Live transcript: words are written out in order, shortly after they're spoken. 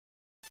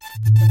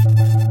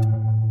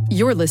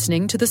You're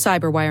listening to the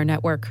Cyberwire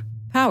Network,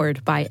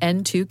 powered by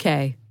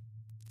N2K.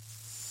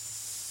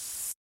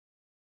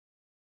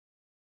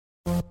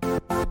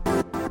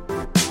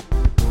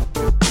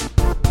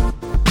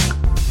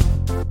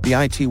 The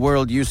IT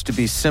world used to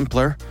be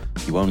simpler.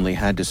 You only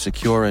had to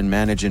secure and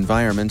manage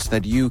environments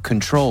that you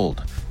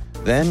controlled.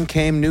 Then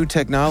came new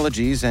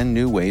technologies and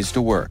new ways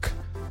to work.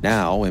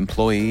 Now,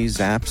 employees,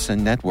 apps,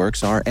 and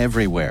networks are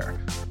everywhere.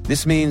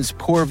 This means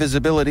poor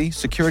visibility,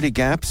 security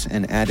gaps,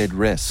 and added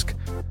risk.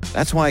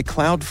 That's why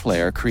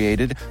Cloudflare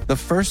created the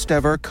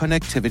first-ever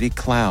connectivity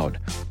cloud.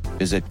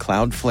 Visit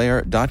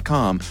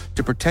cloudflare.com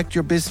to protect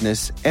your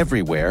business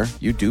everywhere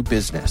you do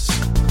business.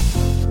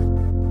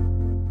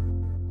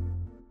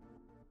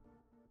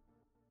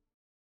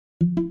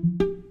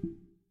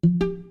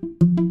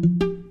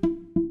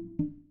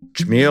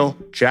 Jamil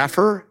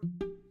Jaffer.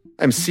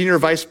 I'm Senior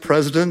Vice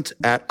President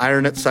at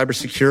IronNet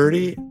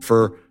Cybersecurity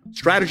for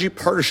Strategy,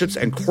 Partnerships,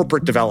 and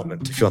Corporate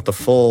Development, if you want the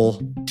full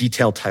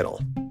detailed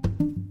title.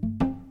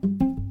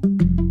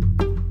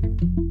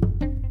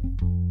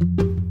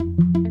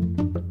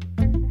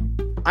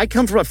 I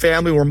come from a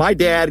family where my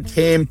dad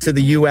came to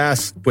the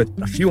U.S. with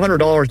a few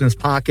 $100s in his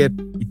pocket.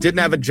 He didn't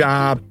have a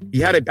job. He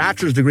had a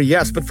bachelor's degree,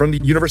 yes, but from the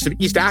University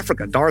of East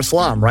Africa, Dar es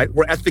Salaam, right?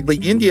 We're ethnically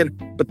Indian,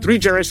 but 3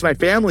 generations of my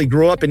family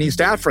grew up in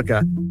East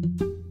Africa.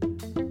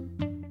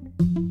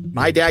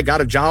 My dad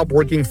got a job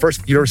working first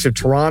at the University of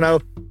Toronto.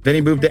 Then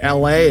he moved to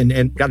LA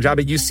and got a job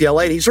at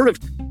UCLA. And he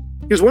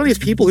was one of these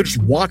people who just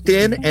walked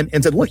in and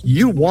said, look,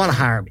 you want to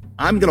hire me.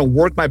 I'm going to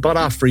work my butt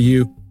off for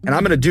you, and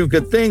I'm going to do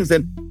good things.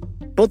 And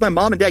both my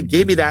mom and dad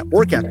gave me that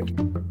work ethic.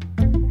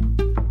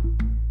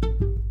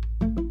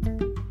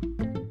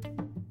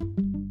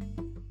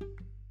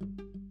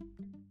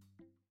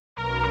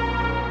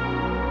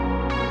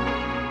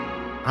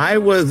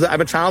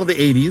 I'm a child of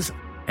the 80s.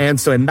 And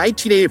so in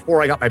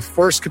 1984, I got my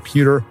first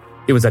computer.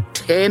 It was a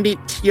Tandy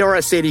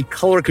TRS-80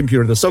 color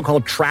computer, the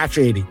so-called Trash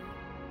 80.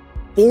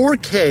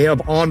 4K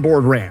of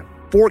onboard RAM,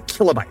 4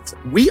 kilobytes.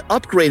 We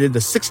upgraded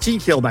to 16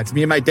 kilobytes,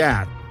 me and my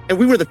dad. And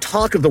we were the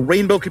talk of the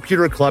Rainbow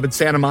Computer Club in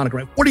Santa Monica,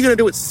 right? What are you going to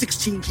do with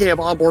 16K of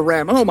onboard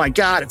RAM? Oh my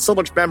God, it's so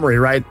much memory,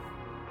 right?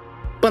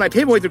 But I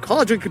paid my way through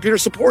college doing computer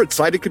support.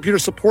 So I did computer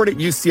support at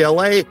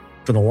UCLA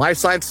for the life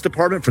sciences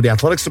department, for the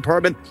athletics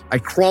department. I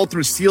crawled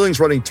through ceilings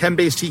running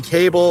 10-base-T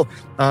cable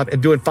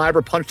and doing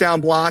fiber punch-down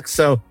blocks.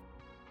 So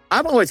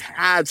I've always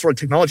had sort of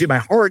technology in my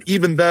heart,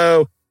 even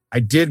though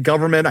I did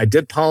government, I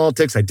did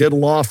politics, I did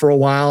law for a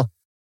while.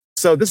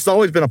 So this has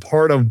always been a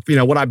part of,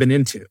 what I've been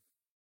into.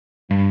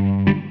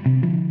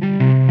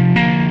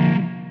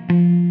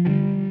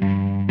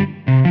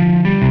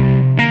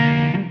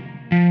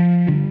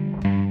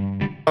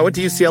 I went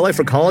to UCLA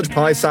for college,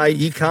 poli-sci,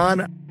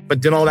 econ,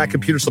 but did all that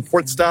computer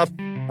support stuff.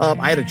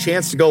 I had a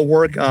chance to go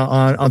work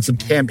on some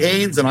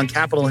campaigns and on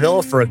Capitol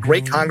Hill for a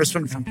great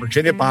congressman from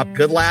Virginia, Bob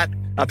Goodlatte.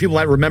 People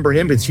might remember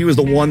him because he was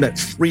the one that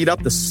freed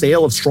up the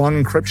sale of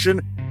strong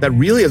encryption that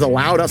really has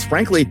allowed us,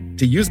 frankly,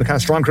 to use the kind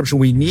of strong encryption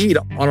we need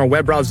on our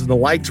web browsers and the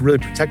like to really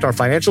protect our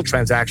financial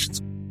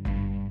transactions.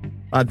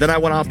 Then I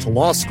went off to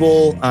law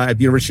school at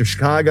the University of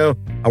Chicago.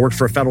 I worked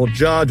for a federal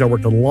judge. I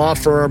worked at a law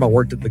firm. I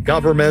worked at the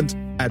government,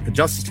 at the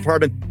Justice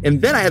Department.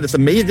 And then I had this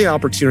amazing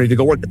opportunity to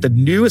go work at the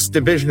newest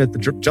division at the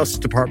Justice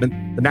Department,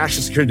 the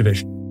National Security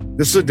Division.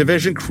 This is a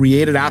division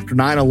created after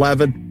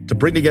 9/11 to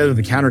bring together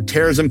the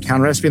counterterrorism,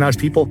 counterespionage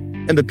people,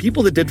 and the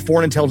people that did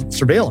foreign intelligence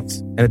surveillance.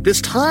 And at this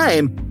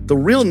time, the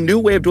real new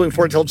way of doing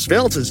foreign intelligence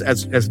surveillance is,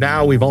 as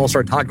now we've all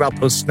started talking about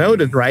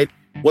post-Snowden, right,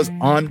 was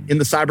in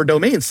the cyber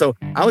domain. So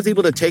I was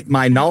able to take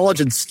my knowledge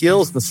and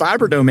skills in the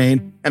cyber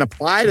domain and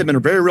apply them in a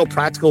very real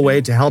practical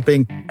way to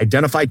helping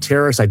identify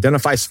terrorists,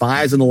 identify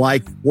spies and the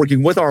like,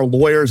 working with our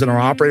lawyers and our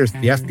operators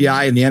at the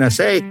FBI and the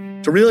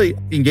NSA to really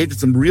engage in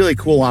some really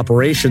cool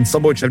operations,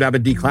 some of which have now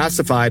been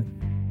declassified.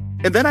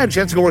 And then I had a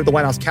chance to go work at the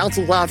White House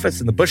counsel's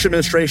office in the Bush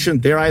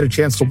administration. There I had a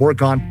chance to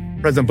work on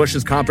President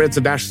Bush's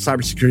comprehensive national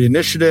cybersecurity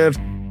initiative.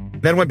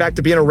 Then went back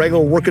to being a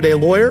regular workaday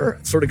lawyer,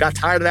 sort of got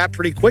tired of that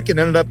pretty quick and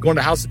ended up going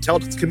to House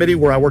Intelligence Committee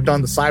where I worked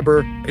on the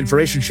cyber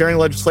information sharing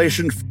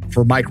legislation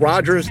for Mike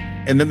Rogers,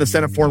 and then the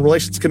Senate Foreign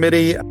Relations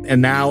Committee,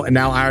 and now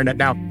IronNet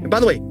now. And by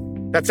the way,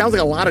 that sounds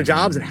like a lot of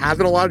jobs. It has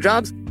been a lot of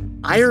jobs.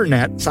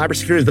 IronNet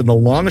Cybersecurity has been the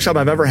longest job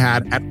I've ever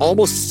had. At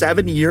almost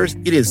 7 years,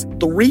 it is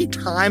 3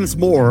 times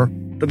more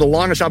than the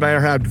longest job I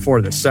ever had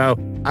before this. So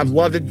I've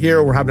loved it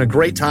here. We're having a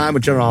great time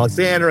with General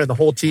Alexander and the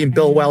whole team,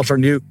 Bill Welch, our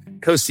new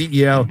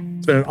co-CEO.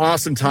 It's been an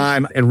awesome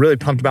time and really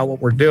pumped about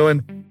what we're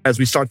doing as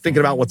we start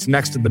thinking about what's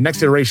next in the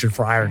next iteration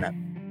for IronNet.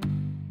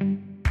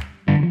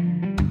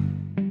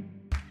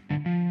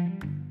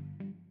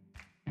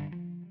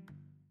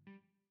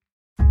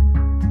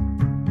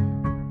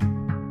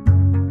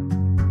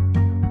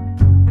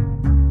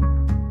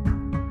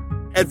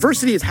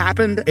 Adversity has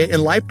happened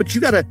in life, but you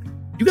gotta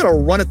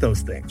run at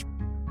those things.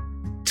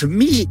 To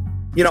me,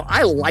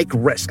 I like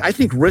risk. I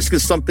think risk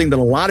is something that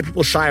a lot of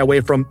people shy away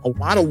from. A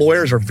lot of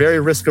lawyers are very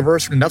risk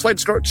averse. And that's why I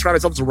describe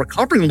myself as a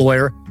recovering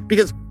lawyer,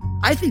 because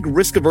I think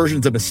risk aversion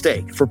is a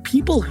mistake. For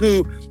people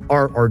who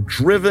are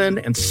driven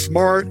and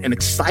smart and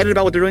excited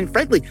about what they're doing,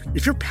 frankly,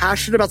 if you're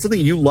passionate about something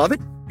and you love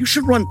it, you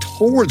should run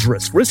towards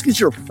risk. Risk is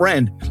your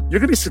friend. You're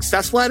going to be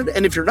successful at it.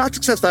 And if you're not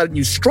successful at it and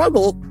you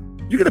struggle,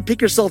 you're going to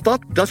pick yourself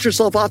up, dust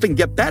yourself off, and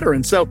get better.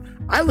 And so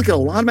I look at a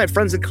lot of my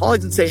friends and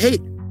colleagues and say, hey,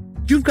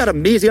 you've got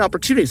amazing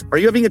opportunities. Are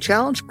you having a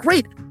challenge?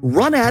 Great.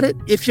 Run at it.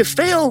 If you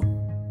fail,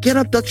 get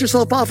up, dust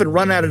yourself off, and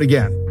run at it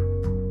again.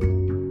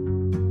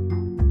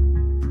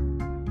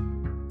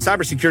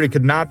 Cybersecurity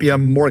could not be a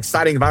more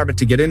exciting environment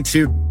to get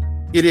into.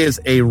 It is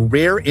a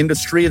rare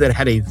industry that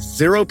had a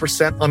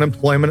 0%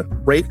 unemployment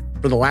rate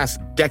for the last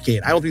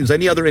decade. I don't think there's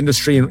any other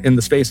industry in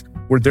the space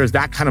where there's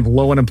that kind of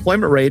low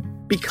unemployment rate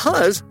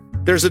because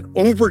there's an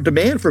over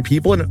demand for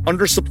people and an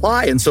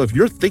undersupply. And so if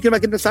you're thinking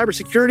about getting into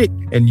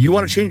cybersecurity and you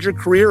want to change your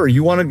career or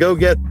you want to go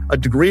get a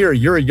degree or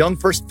you're a young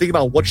person thinking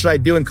about what should I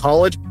do in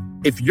college,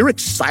 if you're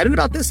excited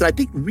about this, and I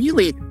think you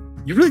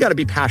really got to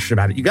be passionate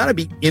about it. You got to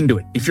be into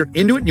it. If you're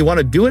into it and you want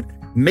to do it,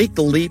 make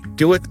the leap,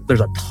 do it.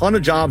 There's a ton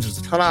of jobs. There's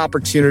a ton of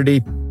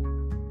opportunity.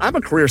 I'm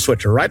a career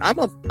switcher, right? I'm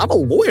a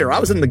lawyer. I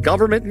was in the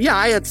government. And yeah,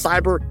 I had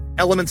cyber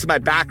elements in my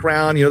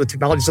background, the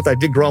technology stuff I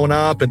did growing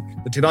up and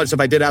the technology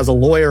stuff I did as a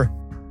lawyer.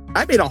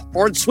 I made a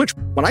hard switch.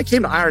 When I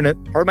came to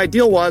IronNet, part of my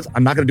deal was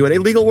I'm not going to do any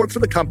legal work for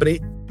the company.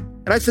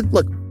 And I said,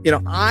 look,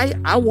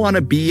 I want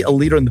to be a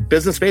leader in the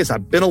business space.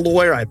 I've been a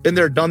lawyer. I've been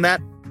there, done that.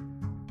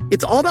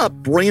 It's all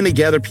about bringing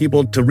together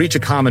people to reach a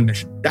common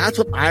mission. That's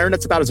what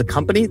IronNet's about as a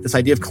company, this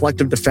idea of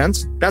collective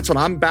defense. That's what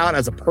I'm about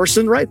as a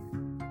person, right?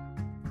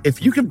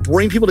 If you can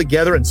bring people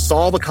together and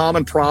solve a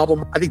common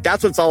problem, I think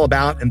that's what it's all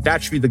about. And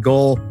that should be the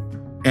goal.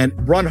 And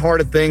run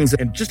hard at things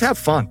and just have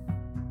fun.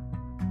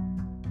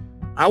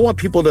 I want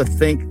people to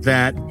think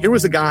that here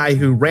was a guy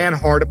who ran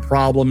hard at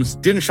problems,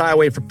 didn't shy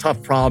away from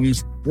tough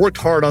problems, worked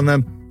hard on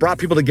them, brought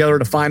people together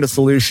to find a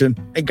solution,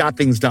 and got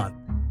things done.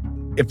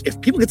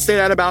 If people could say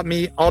that about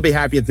me, I'll be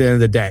happy at the end of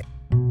the day.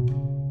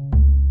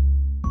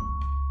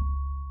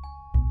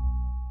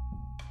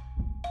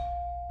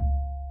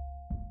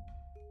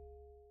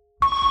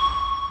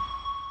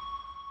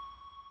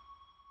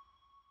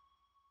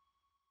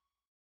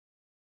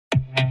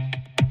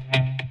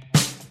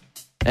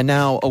 And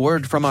now, a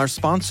word from our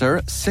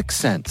sponsor,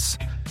 6sense.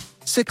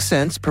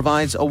 6sense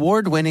provides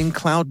award-winning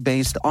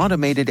cloud-based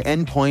automated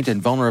endpoint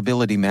and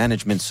vulnerability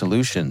management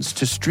solutions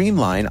to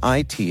streamline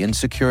IT and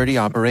security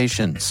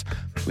operations.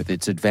 With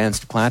its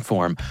advanced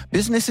platform,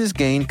 businesses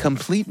gain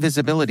complete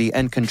visibility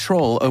and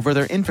control over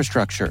their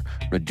infrastructure,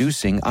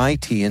 reducing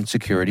IT and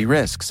security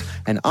risks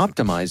and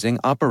optimizing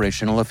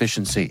operational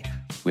efficiency.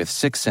 With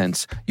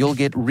 6sense, you'll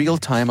get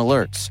real-time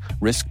alerts,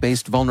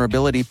 risk-based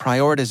vulnerability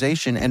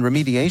prioritization and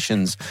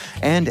remediations,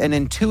 and an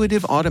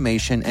intuitive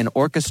automation and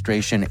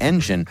orchestration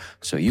engine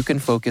so you can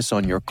focus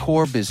on your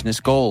core business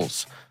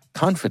goals.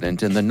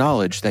 Confident in the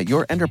knowledge that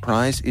your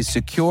enterprise is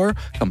secure,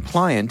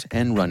 compliant,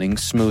 and running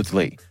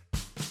smoothly.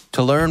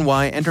 To learn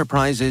why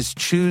enterprises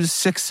choose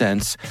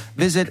 6sense,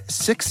 visit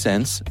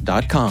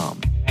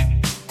 6sense.com.